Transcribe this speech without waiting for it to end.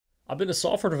I've been a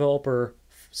software developer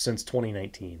since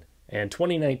 2019, and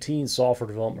 2019 software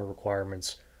development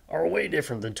requirements are way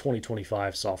different than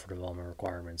 2025 software development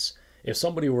requirements. If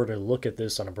somebody were to look at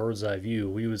this on a bird's eye view,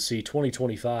 we would see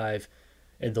 2025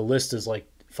 and the list is like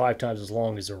 5 times as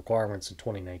long as the requirements in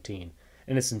 2019.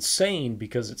 And it's insane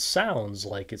because it sounds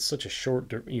like it's such a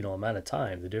short, amount of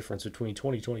time. The difference between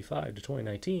 2025 to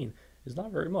 2019 is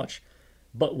not very much.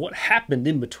 But what happened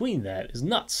in between that is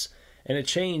nuts. And it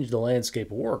changed the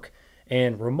landscape of work.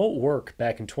 And remote work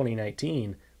back in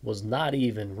 2019 was not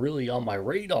even really on my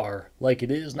radar like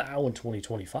it is now in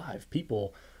 2025.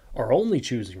 People are only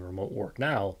choosing remote work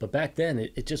now, but back then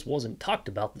it just wasn't talked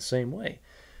about the same way.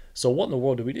 So, what in the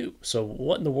world do we do? So,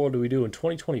 what in the world do we do in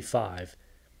 2025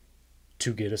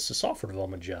 to get us a software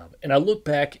development job? And I look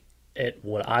back at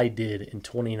what I did in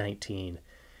 2019,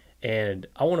 and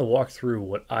I want to walk through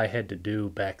what I had to do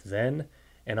back then,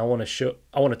 and I want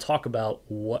to talk about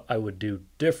what I would do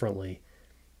differently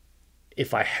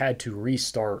if I had to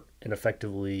restart and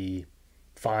effectively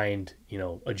find,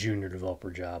 a junior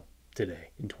developer job today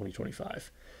in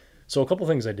 2025. So a couple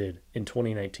things I did in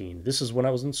 2019. This is when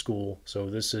I was in school. So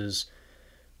this is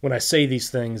when I say these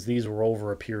things, these were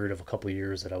over a period of a couple of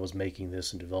years that I was making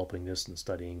this and developing this and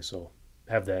studying. So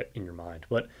have that in your mind.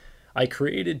 But I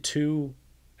created two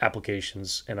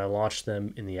applications and I launched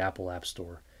them in the Apple App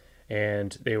Store.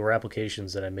 And they were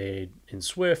applications that I made in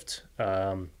Swift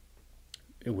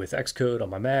with Xcode on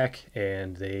my Mac,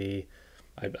 and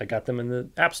I got them in the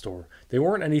App Store. They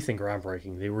weren't anything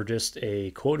groundbreaking. They were just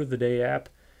a quote of the day app,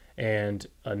 and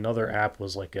another app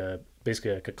was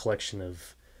basically like a collection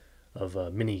of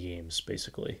mini games,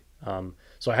 basically.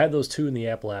 So I had those two in the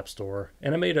Apple App Store,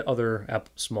 and I made other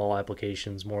small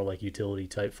applications, more like utility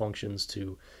type functions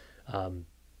to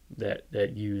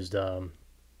that used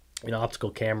optical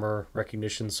camera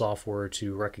recognition software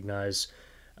to recognize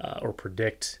or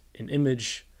predict an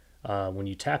image when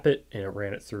you tap it, and it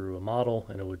ran it through a model,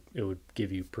 and it would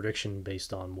give you prediction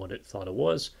based on what it thought it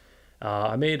was.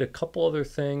 I made a couple other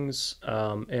things,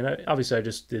 and obviously I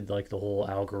just did like the whole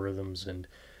algorithms and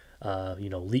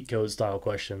leak code style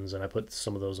questions, and I put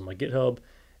some of those on my GitHub,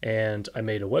 and I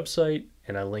made a website,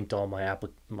 and I linked all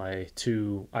my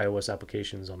two iOS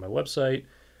applications on my website.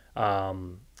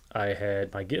 I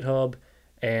had my GitHub,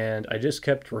 and I just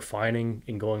kept refining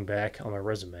and going back on my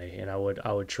resume, and I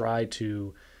would try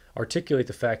to articulate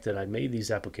the fact that I made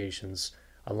these applications.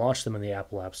 I launched them in the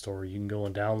Apple App Store. You can go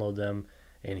and download them,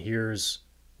 and here's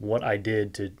what I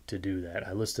did to do that.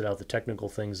 I listed out the technical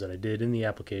things that I did in the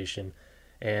application,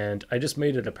 and I just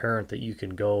made it apparent that you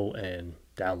can go and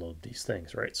download these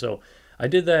things, right? So I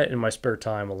did that in my spare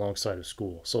time alongside of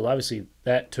school. So obviously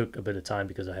that took a bit of time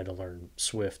because I had to learn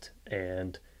Swift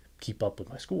and keep up with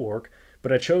my schoolwork,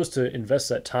 but I chose to invest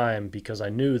that time because I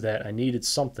knew that I needed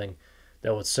something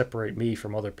that would separate me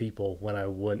from other people when I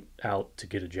went out to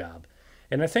get a job.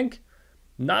 And I think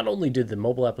not only did the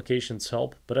mobile applications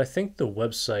help, but I think the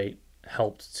website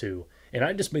helped too. And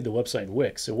I just made the website in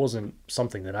Wix. It wasn't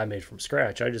something that I made from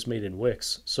scratch. I just made it in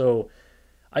Wix. So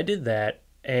I did that,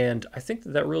 and I think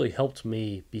that really helped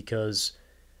me because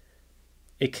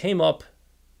it came up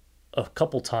a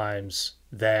couple times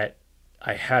that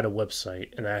I had a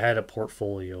website and I had a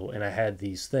portfolio and I had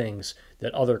these things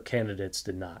that other candidates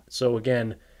did not. So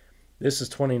again, this is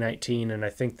 2019, and I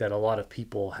think that a lot of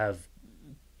people have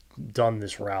done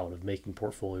this route of making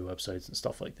portfolio websites and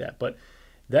stuff like that. But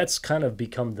that's kind of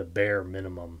become the bare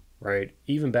minimum, right?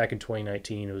 Even back in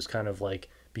 2019, it was kind of like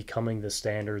becoming the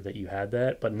standard that you had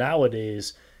that. But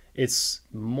nowadays, it's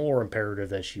more imperative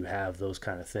that you have those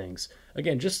kind of things.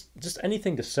 Again, just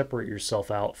anything to separate yourself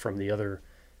out from the other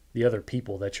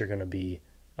people that you're going to be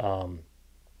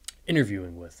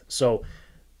interviewing with. So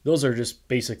those are just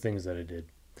basic things that I did.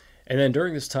 And then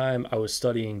during this time, I was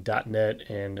studying .NET,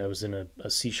 and I was in a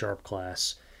C#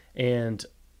 class. And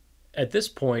at this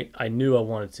point, I knew I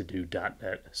wanted to do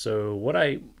 .NET. So what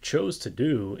I chose to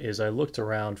do is I looked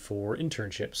around for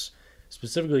internships,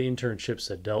 specifically internships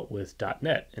that dealt with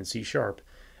 .NET and C#.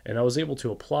 And I was able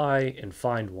to apply and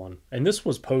find one. And this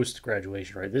was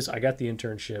post-graduation, right? I got the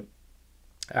internship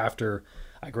after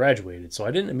I graduated. So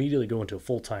I didn't immediately go into a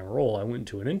full-time role. I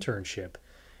went into an internship.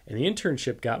 And the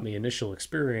internship got me initial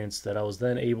experience that I was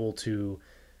then able to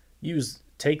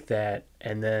take that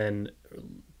and then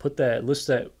list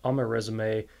that on my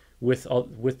resume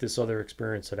with this other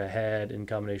experience that I had in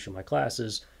combination with my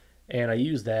classes. And I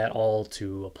used that all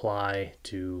to apply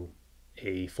to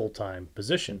a full-time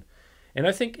position. And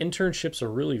I think internships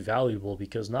are really valuable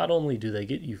because not only do they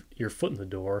get you your foot in the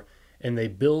door and they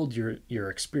build your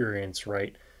experience,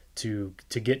 right, to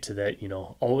get to that,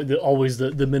 always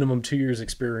the minimum 2 years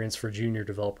experience for junior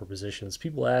developer positions.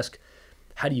 People ask,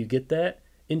 how do you get that?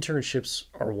 Internships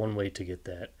are one way to get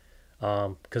that,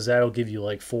 because that'll give you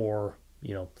like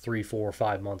 3, 4,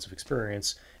 5 months of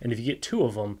experience, and if you get two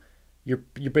of them, you're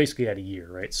basically at a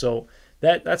year, right? So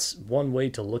that's one way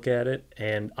to look at it.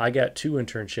 And I got two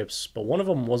internships, but one of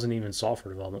them wasn't even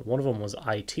software development. One of them was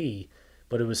IT,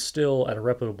 but it was still at a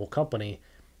reputable company.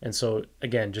 And so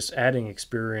again, just adding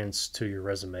experience to your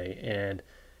resume. And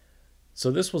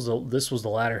so this was the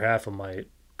latter half of my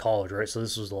college, right? So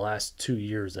this was the last 2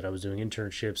 years that I was doing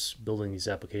internships, building these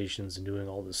applications, and doing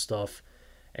all this stuff.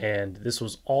 And this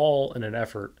was all in an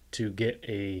effort to get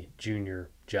a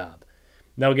junior job.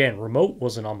 Now, again, remote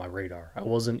wasn't on my radar. I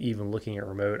wasn't even looking at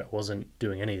remote. I wasn't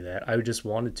doing any of that. I just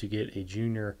wanted to get a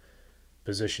junior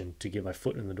position to get my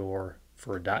foot in the door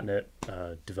for a .NET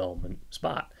development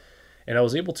spot. And I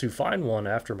was able to find one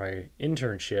after my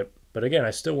internship. But again,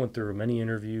 I still went through many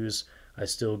interviews. I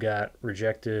still got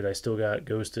rejected. I still got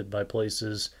ghosted by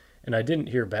places. And I didn't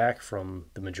hear back from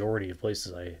the majority of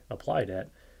places I applied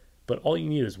at. But all you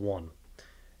need is one.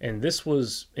 And this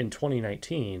was in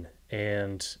 2019,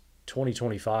 and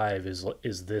 2025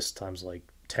 is this times like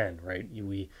 10, right?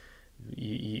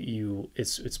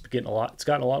 It's getting a lot. It's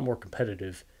gotten a lot more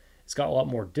competitive. It's got a lot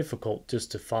more difficult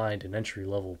just to find an entry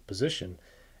level position,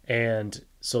 and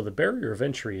so the barrier of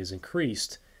entry is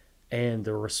increased, and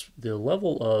the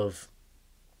level of,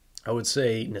 I would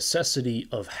say, necessity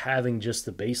of having just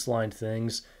the baseline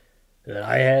things that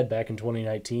I had back in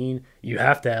 2019, you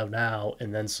have to have now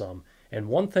and then some. And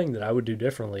one thing that I would do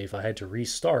differently if I had to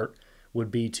restart would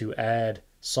be to add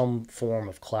some form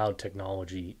of cloud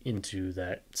technology into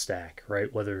that stack,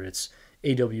 right? Whether it's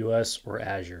AWS or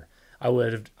Azure. I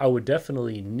would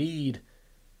definitely need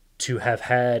to have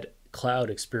had cloud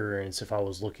experience if I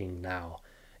was looking now.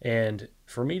 And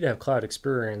for me to have cloud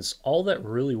experience, all that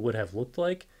really would have looked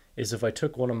like is if I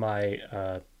took one of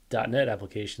my .NET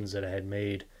applications that I had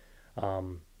made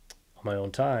on my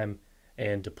own time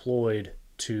and deployed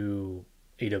to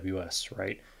AWS,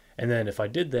 right? And then if I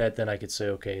did that, then I could say,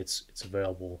 okay, it's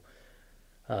available.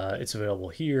 It's available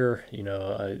here.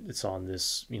 It's on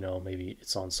this. Maybe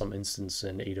it's on some instance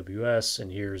in AWS,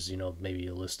 and here's maybe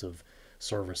a list of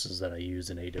services that I use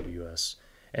in AWS.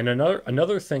 And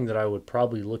another thing that I would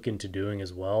probably look into doing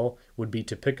as well would be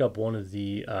to pick up one of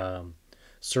the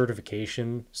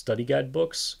certification study guide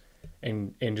books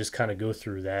and just kind of go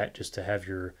through that, just to have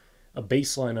a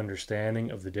baseline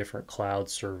understanding of the different cloud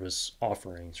service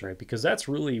offerings, right? Because that's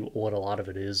really what a lot of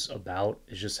it is about,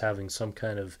 is just having some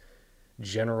kind of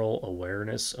general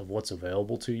awareness of what's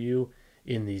available to you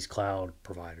in these cloud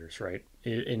providers, right?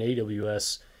 In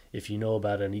AWS, if you know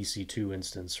about an EC2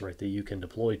 instance, right, that you can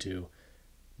deploy to,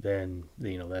 then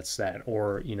that's that.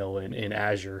 Or in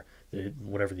Azure,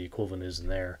 whatever the equivalent is in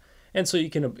there. And so you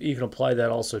can apply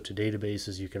that also to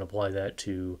databases. You can apply that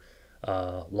to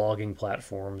logging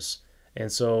platforms.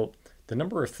 And so the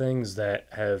number of things that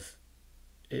have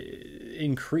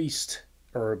increased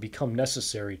or become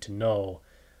necessary to know,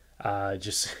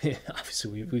 just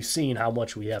obviously we've seen how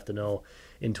much we have to know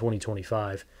in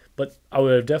 2025, but I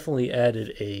would have definitely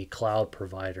added a cloud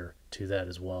provider to that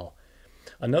as well.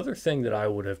 Another thing that I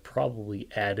would have probably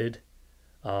added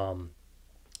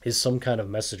is some kind of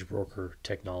message broker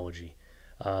technology.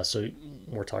 So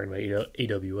we're talking about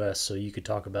AWS, so you could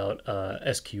talk about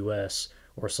SQS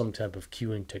or some type of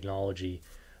queuing technology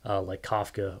like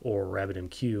Kafka or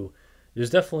RabbitMQ. There's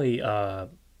definitely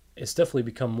it's definitely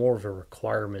become more of a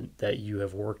requirement that you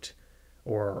have worked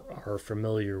or are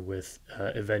familiar with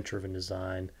event-driven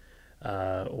design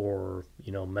or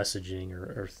messaging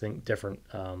or think different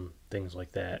things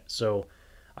like that. So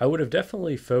I would have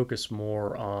definitely focused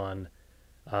more on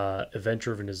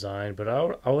event-driven design, but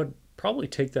I would probably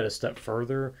take that a step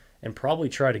further and probably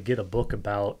try to get a book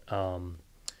about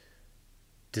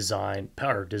design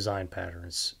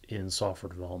patterns in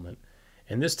software development.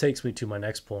 And this takes me to my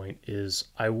next point, is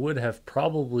I would have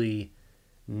probably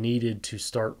needed to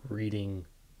start reading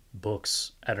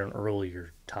books at an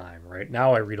earlier time, right?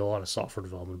 Now I read a lot of software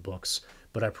development books,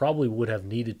 but I probably would have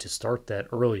needed to start that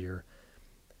earlier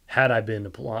had I been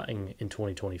applying in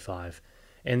 2025.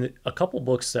 And a couple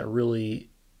books that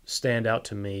really stand out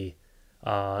to me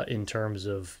in terms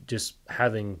of just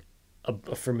having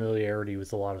a familiarity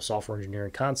with a lot of software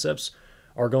engineering concepts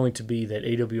are going to be that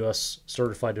AWS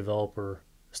Certified Developer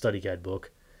Study Guide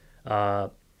book.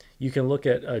 You can look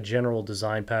at a general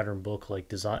design pattern book like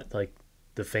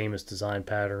the famous design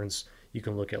patterns. You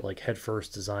can look at like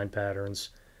headfirst design patterns.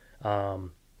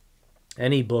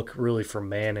 Any book really from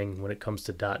Manning when it comes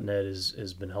to .NET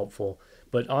has been helpful.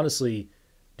 But honestly,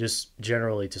 just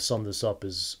generally to sum this up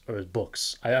is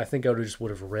books. I think I just would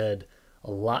have read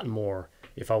a lot more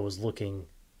if I was looking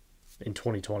in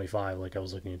 2025 like I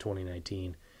was looking in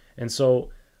 2019. And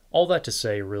so all that to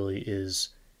say really is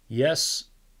yes,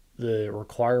 the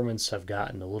requirements have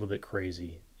gotten a little bit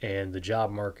crazy and the job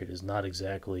market is not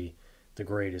exactly the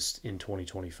greatest in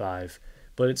 2025,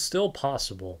 but it's still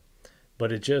possible.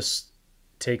 But it just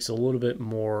takes a little bit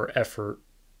more effort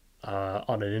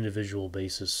on an individual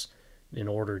basis in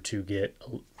order to get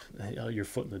your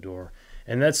foot in the door.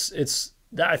 And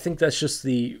I think that's just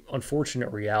the unfortunate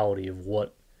reality of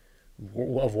what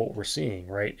we're seeing,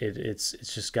 right? It's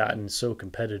just gotten so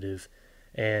competitive,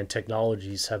 and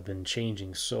technologies have been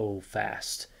changing so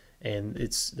fast, and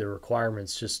it's the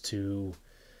requirements just to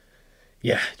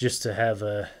have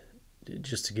a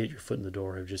just to get your foot in the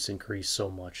door have just increased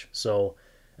so much. So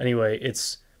anyway,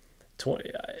 it's 20.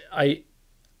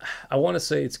 I want to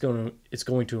say it's going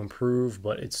to improve,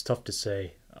 but it's tough to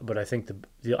say. But I think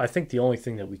the only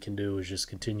thing that we can do is just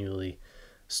continually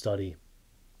study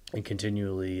and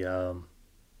continually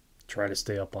try to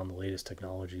stay up on the latest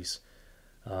technologies.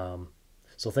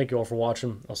 So thank you all for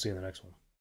watching. I'll see you in the next one.